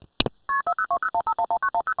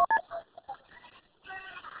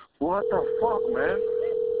What the fuck, man?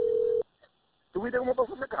 ¿Tuviste cómo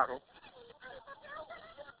pasó ese carro?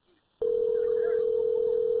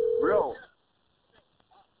 Bro,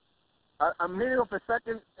 a minute of a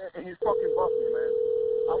second and he's fucking bumped me, man.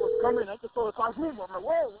 I was coming, I just saw the car boom. I'm like,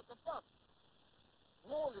 whoa, what the fuck?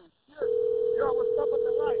 Holy shit. Yo, I was stopped at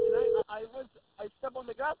the light, and I stepped on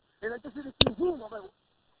the gas, and I just didn't see boom. I'm like,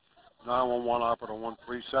 911 operator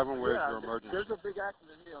 137, where's your emergency? There's a big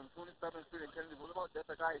accident here on 27th Street and Kennedy Boulevard. There's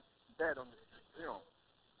a guy dead on the,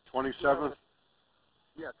 27th?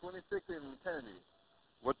 Yeah, 26th in Kennedy.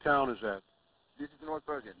 What town is that? This is North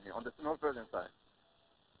Bergen, on the North Bergen side.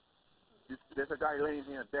 There's a guy laying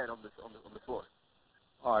here dead on the floor.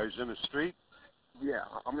 Oh, he's in the street? Yeah,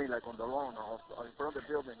 I mean like on the lawn, in front of the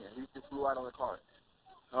building here. He just flew out of the car.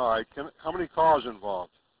 All right. How many cars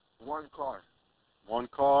involved? One car. One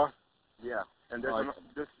car? Yeah, and there's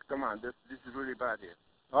come on, this is really bad here.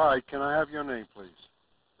 All right. Can I have your name, please?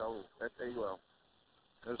 Saul, S-A-U-L.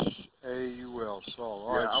 S-A-U-L. Saul.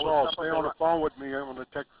 All Yeah, right, Saul, stay on the phone with me. I'm going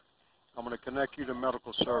to connect you to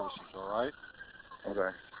medical services. All right?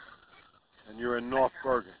 Okay. And you're in North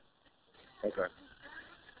Bergen. Okay.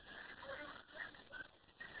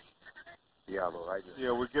 Yeah, right.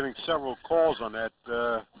 Yeah, we're getting several calls on that.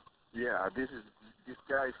 Yeah, this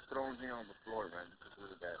guy's thrown me on the floor, man. This is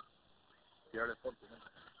really bad. You heard something?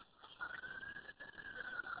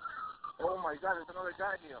 Oh my God, there's another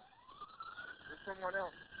guy here. There's someone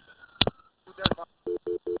else. Who's that?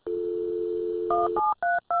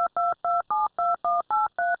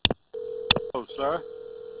 Hello, sir.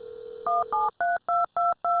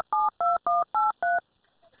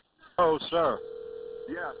 Hello, sir.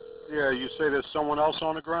 Yeah. Yeah, you say there's someone else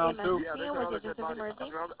on the ground, too? Yeah, there's another dead body.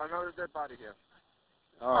 Another dead body here.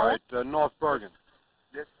 All right, North Bergen.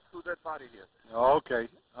 There's two dead bodies here. Oh, okay.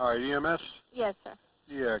 All right, EMS? Yes, sir.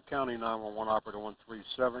 Yeah, County 911 Operator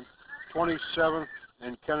 137. 27th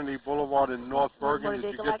and Kennedy Boulevard in North Bergen.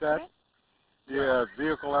 Did you get that? Yeah,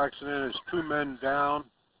 vehicle accident. There's two men down.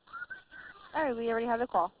 All right, we already have the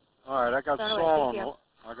call. All right, I got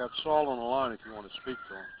Saul on the line if you want to speak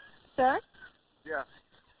to him. Sir? Yeah.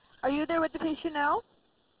 Are you there with the patient now?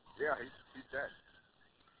 Yeah, he's dead.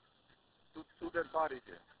 Two dead bodies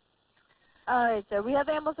here. All right, sir. We have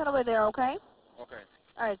the ambulance on the way there, okay? Okay.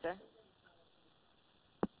 All right, sir.